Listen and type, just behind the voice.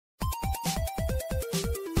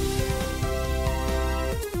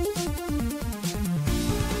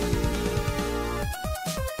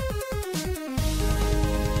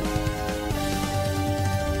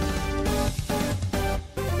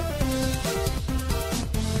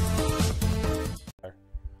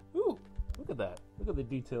the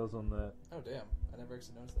details on that. Oh, damn. I never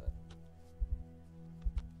actually noticed that.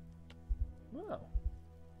 Wow.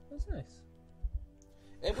 That's nice.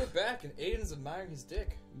 And we're back, and Aiden's admiring his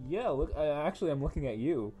dick. Yeah, look. I'm looking at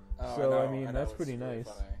you. Oh, so, I know, that's it's pretty really nice.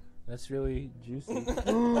 funny. That's really juicy.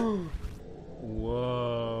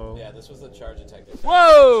 Whoa. Yeah, this was the charge attack.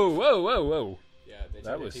 Whoa! Whoa, whoa, whoa. Yeah, they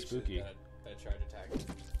That was spooky. That charge attack.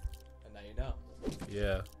 And now you know.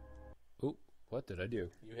 Yeah. Oop, what did I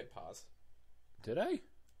do? You hit pause. Did I?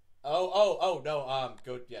 Oh, no,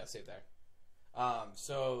 go, yeah, save there.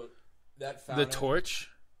 So, that fountain... The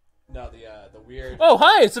torch? No, the weird... Oh,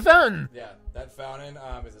 hi, it's a fountain! Yeah, that fountain,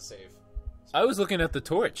 is a save. I was looking at the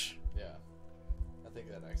torch. Yeah. I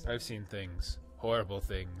think that makes sense. I've seen things. Horrible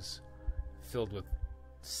things. Filled with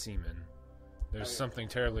semen. There's something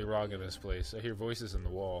terribly wrong in this place. I hear voices in the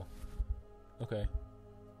wall. Okay.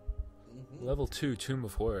 Mm-hmm. Level 2, Tomb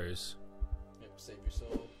of Horrors. Yep, save your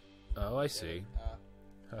soul. Oh, I see.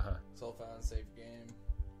 Haha. Soul found, save game.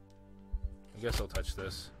 I guess I'll touch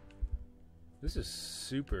this. This is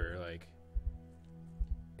super, like,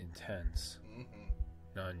 intense. Mm-hmm.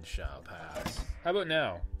 None shall pass. How about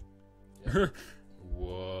now? Yeah.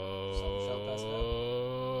 Whoa.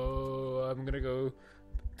 I'm gonna go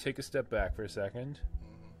take a step back for a second.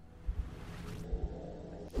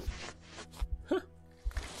 Mm-hmm.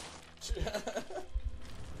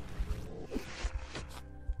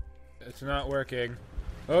 It's not working.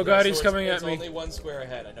 Oh god, he's coming at me. It's only one square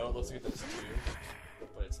ahead. I know it looks like there's two,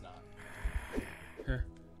 but it's not.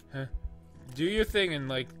 Do your thing and,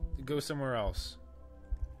 like, go somewhere else.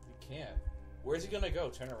 You can't. Where's he gonna go?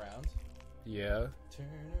 Turn around? Yeah. Turn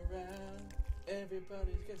around.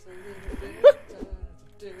 Everybody gets a little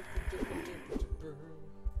bit.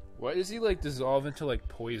 Why does he, like, dissolve into, like,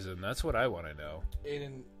 poison? That's what I want to know.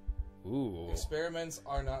 Aiden, Ooh. experiments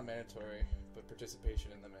are not mandatory, but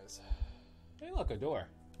participation in them is. Hey, look, a door.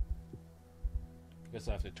 Guess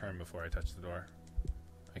I have to turn before I touch the door.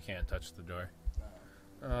 I can't touch the door.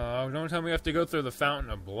 Don't tell me I have to go through the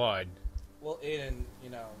fountain of blood. Well, Aiden,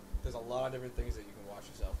 you know, there's a lot of different things that you can wash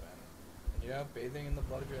yourself in. And, you know, bathing in the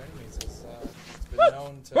blood of your enemies is, it's been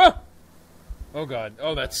known to... Ah! Oh, God.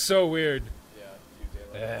 Oh, that's so weird. Yeah, you did.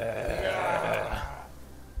 Oh, my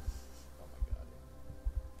God.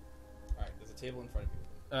 Alright, there's a table in front of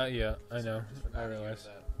you. Yeah, I know. I realize.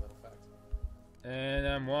 And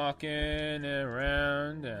I'm walking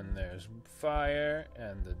around, and there's fire,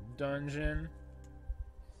 and the dungeon.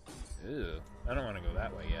 Ew. I don't want to go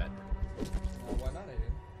that way yet. Why not,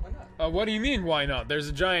 Aiden? Why not? What do you mean, why not? There's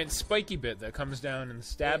a giant spiky bit that comes down and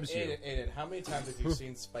stabs you. Aiden, how many times have you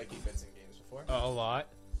seen spiky bits in games before? A lot.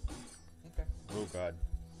 Okay. Oh, God.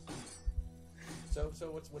 So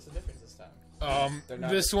what's the difference this time?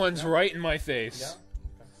 This one's right in my face.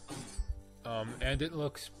 Yeah? Okay. And it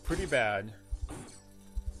looks pretty bad.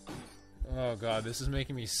 Oh, God, this is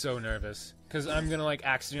making me so nervous. Because I'm gonna, like,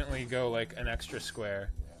 accidentally go, like, an extra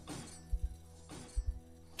square.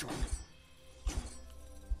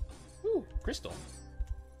 Ooh, crystal.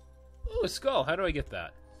 Ooh, a skull. How do I get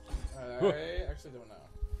that? I actually don't know.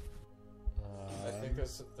 I think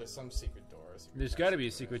there's some secret doors. There's got to be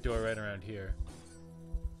a secret door right around here.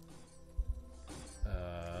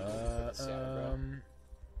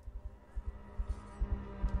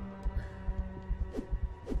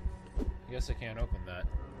 I guess I can't open that.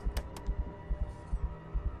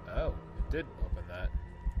 Oh, it did open that.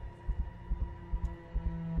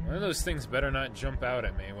 One of those things better not jump out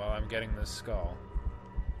at me while I'm getting this skull.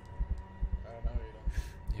 I don't know, Aiden.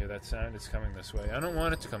 You hear that sound? It's coming this way. I don't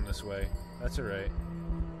want it to come this way. That's alright.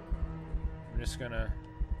 I'm just gonna...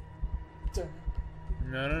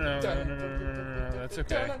 No. That's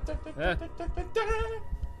okay.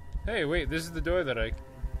 Hey, wait, this is the door that I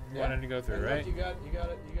wanted to go through, right? You got it.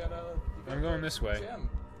 I'm going this way. Gem.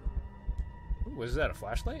 Ooh, was that a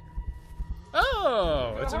flashlight?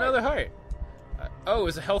 Oh, it's another heart. Oh,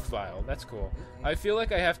 it's a health vial. That's cool. I feel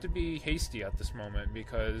like I have to be hasty at this moment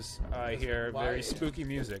because I hear very spooky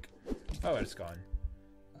music. Oh, it's gone.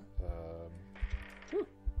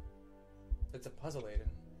 It's a puzzle, Aiden.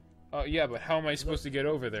 Oh, yeah, but how am I supposed to get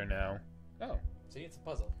over there now? Oh. See, it's a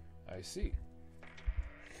puzzle. I see.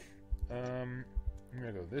 I'm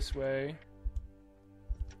gonna go this way.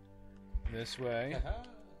 This way.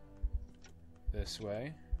 This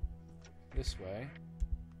way. This way.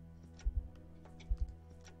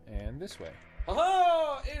 And this way.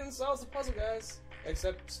 Oh, Aiden solves the puzzle, guys.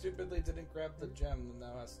 Except stupidly didn't grab the gem and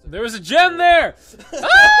now has to... There was a gem there!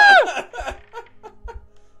 Ah!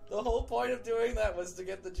 The whole point of doing that was to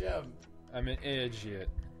get the gem. I'm an idiot.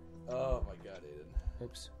 Oh my god, Aiden.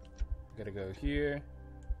 Oops. Gotta go here.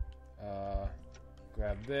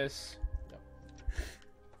 Grab this. Yep.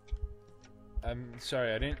 I'm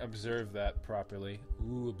sorry, I didn't observe that properly.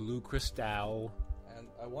 Ooh, a blue crystal. And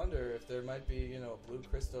I wonder if there might be, you know, a blue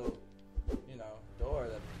crystal, you know, door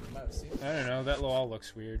that you might have seen. I don't know. That wall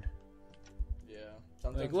looks weird. Yeah.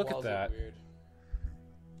 Sometimes Like, look at walls that. look weird.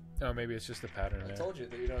 Oh, maybe it's just the pattern I there. told you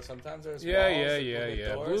that, you know, sometimes there's Yeah, walls yeah, that yeah, look like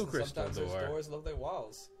yeah. doors, Blue and crystal sometimes door. there's doors that look like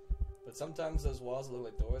walls. But sometimes those walls that look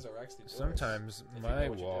like doors are actually doors. Sometimes if you know my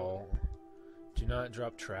what you're wall. Do not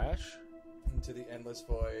drop trash. doing. Into the endless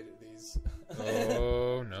void, these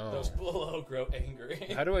Oh no! those below grow angry.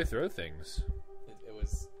 How do I throw things? It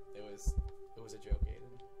was a joke,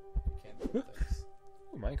 Aiden. You can't do things.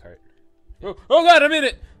 Ooh, minecart. Oh god, I'm in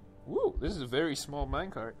it! Woo, this is a very small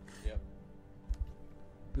minecart. Yep.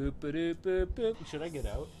 Boop, ba-doop, boop, boop. Should I get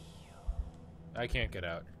out? I can't get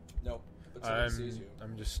out. Nope. But someone sees you.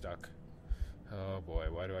 I'm just stuck. Oh boy,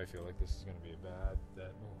 why do I feel like this is gonna be bad?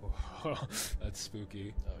 That's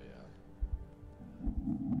spooky. Oh yeah.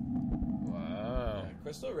 Wow. Yeah,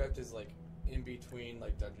 Crystal Rift is like in between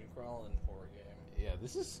like dungeon crawl and horror game. Yeah,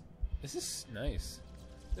 this is nice.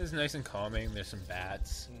 This is nice and calming. There's some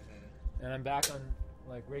bats, and I'm back on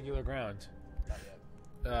like regular ground. Not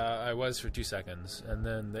yet. I was for 2 seconds, and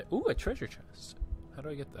then ooh, a treasure chest. How do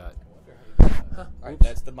I get that? I wonder how you do that. Huh, Alright, oops.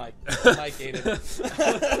 that's the mic. The mic,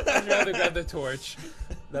 Aiden. I'd rather grab the torch.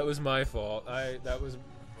 That was my fault.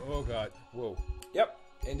 Oh god. Whoa. Yep.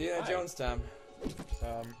 Indiana Hi. Jones time.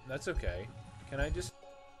 That's okay. Can I just?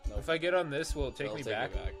 Nope. If I get on this, will it take It'll me take back?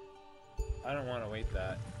 you back. I don't want to wait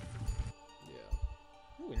that.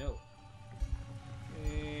 Yeah. Ooh, no.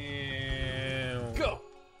 Go!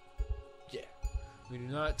 Yeah. We do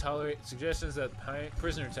not tolerate suggestions that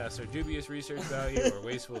prisoner tests are dubious research value or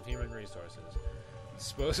wasteful of human resources.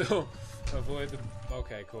 Disposal. Avoid the.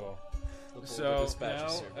 Okay, cool. So now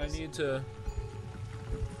I need to.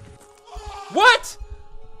 What?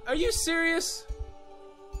 Are you serious?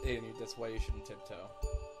 Aiden, that's why you shouldn't tiptoe.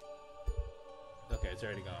 Okay, it's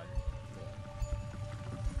already gone.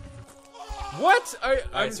 What?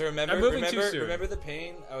 Alright, so remember, I'm moving too soon. remember the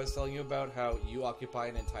pain I was telling you about how you occupy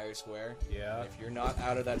an entire square? Yeah. If you're not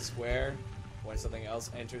out of that square when something else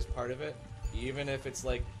enters part of it, even if it's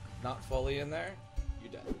like not fully in there,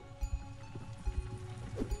 you're dead.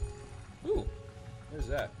 Ooh, where's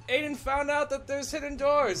that? Aiden found out that there's hidden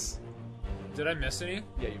doors. Did I miss any?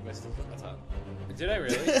 Yeah, you missed a ton. Did I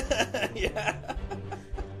really? Yeah.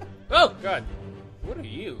 Oh God! What are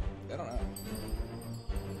you? I don't know.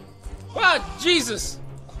 Ah, Jesus!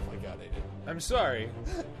 Oh my God, Aiden. I'm sorry.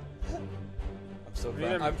 I'm so proud.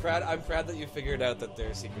 Remember- I'm proud that you figured out that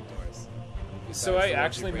there's secret doors. So Besides I the ones you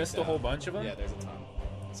actually break missed a down. whole bunch of them? Yeah, there's a ton.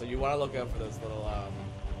 So you want to look out for those little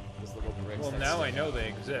bricks. Well, that now I stick know out. they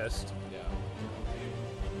exist. Yeah.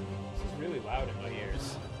 This is really loud in my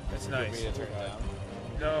ears. That's You want nice. me to turn it down?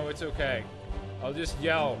 No, it's okay. I'll just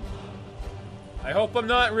yell. I hope I'm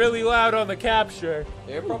not really loud on the capture.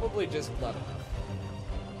 They're probably just loud enough.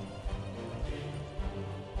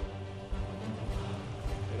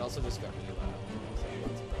 It also just got really loud. So I'm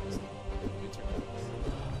not surprised. You turn it down.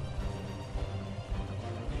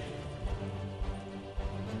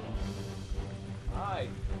 Hi.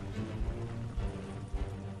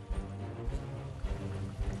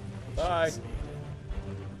 Bye.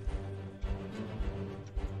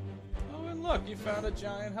 Oh, and look, you found a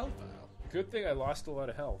giant health vial. Good thing I lost a lot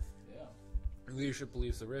of health. Yeah. Leadership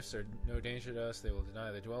believes the rifts are no danger to us. They will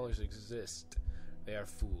deny the dwellers exist. They are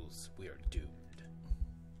fools. We are doomed.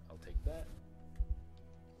 I'll take that.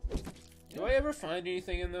 Do I ever find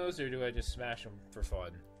anything in those, or do I just smash them for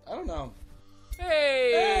fun? I don't know.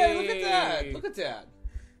 Hey! Hey, look at that! Look at that!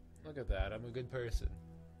 Look at that. I'm a good person.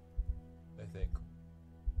 I think.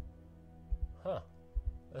 Huh.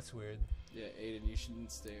 That's weird. Yeah, Aiden, you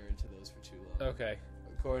shouldn't stare into those for too long. Okay.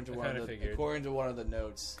 According to I one kinda of the figured. according to one of the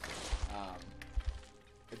notes,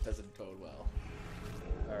 it doesn't bode well.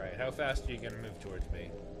 Alright, how fast are you going to move towards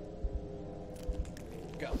me?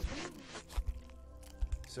 Go.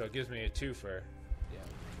 So it gives me a twofer. Yeah.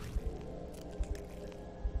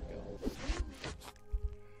 Go.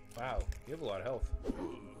 Wow, you have a lot of health.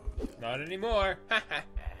 Not anymore.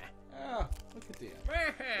 Ah, look at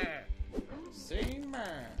that. Same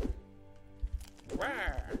man.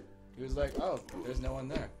 He was like, oh, there's no one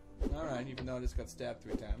there. Alright, even though I just got stabbed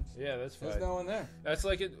 3 times. Yeah, that's fine. There's no one there. That's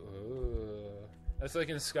like it. That's like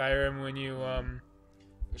in Skyrim when you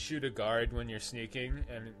shoot a guard when you're sneaking,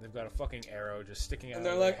 and they've got a fucking arrow just sticking out. And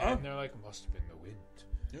they're of their like, head, oh. and they're like, must have been the wind.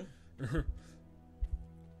 Yeah.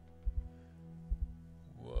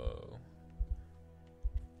 Whoa.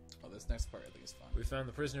 Oh, this next part I think is fun. We found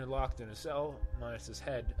the prisoner locked in a cell, minus his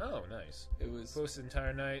head. Oh, nice. It was Close the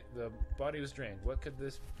entire night. The body was drained. What could do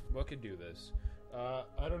this?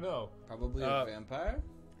 I don't know. Probably a vampire?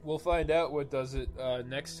 We'll find out what does it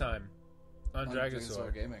next time on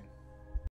Dragonsaur. Gaming.